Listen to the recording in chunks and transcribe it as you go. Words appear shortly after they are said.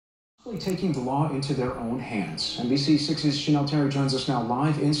taking the law into their own hands. NBC6's Chanel Terry joins us now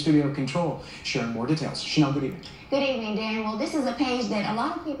live in studio control, sharing more details. Chanel, good evening. Good evening, Dan. Well, this is a page that a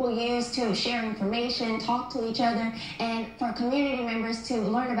lot of people use to share information, talk to each other, and for community members to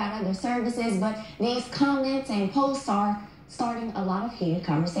learn about other services. But these comments and posts are starting a lot of heated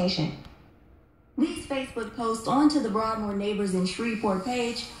conversation. These Facebook posts onto the Broadmoor Neighbors in Shreveport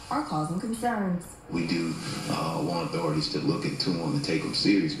page are causing concerns. We do want authorities to look into them and take them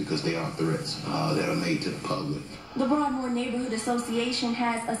serious because they are threats that are made to the public. The Broadmoor Neighborhood Association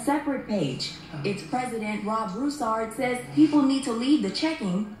has a separate page. Its president, Rob Broussard, says people need to leave the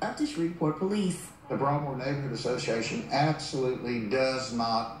checking up to Shreveport Police. The Broadmoor Neighborhood Association absolutely does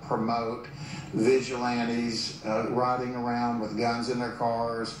not promote vigilantes riding around with guns in their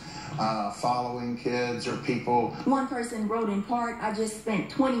cars, following kids or people. One person wrote in part, "I just spent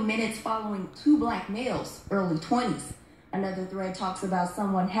 20 minutes following two black males, early 20s. Another thread talks about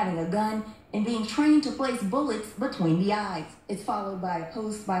someone having a gun and being trained to place bullets between the eyes. It's followed by a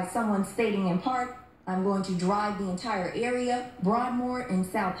post by someone stating in part, "I'm going to drive the entire area, Broadmoor and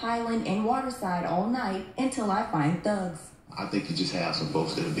South Highland and Waterside all night until I find thugs." I think you just have some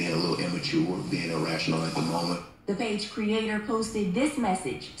folks that are being a little immature, being irrational at the moment. The page creator posted this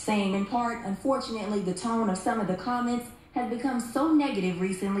message, saying in part, "Unfortunately, the tone of some of the comments has become so negative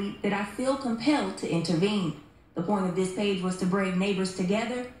recently that I feel compelled to intervene." The point of this page was to bring neighbors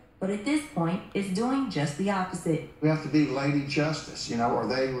together, but at this point, it's doing just the opposite. We have to be Lady Justice. Are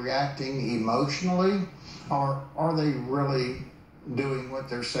they reacting emotionally, or are they really doing what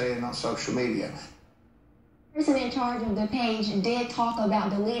they're saying on social media? The person in charge of the page did talk about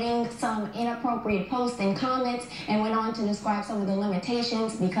deleting some inappropriate posts and comments and went on to describe some of the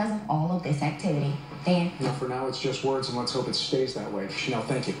limitations because of all of this activity. Dan? For now, it's just words, and let's hope it stays that way. Chanel,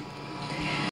 thank you.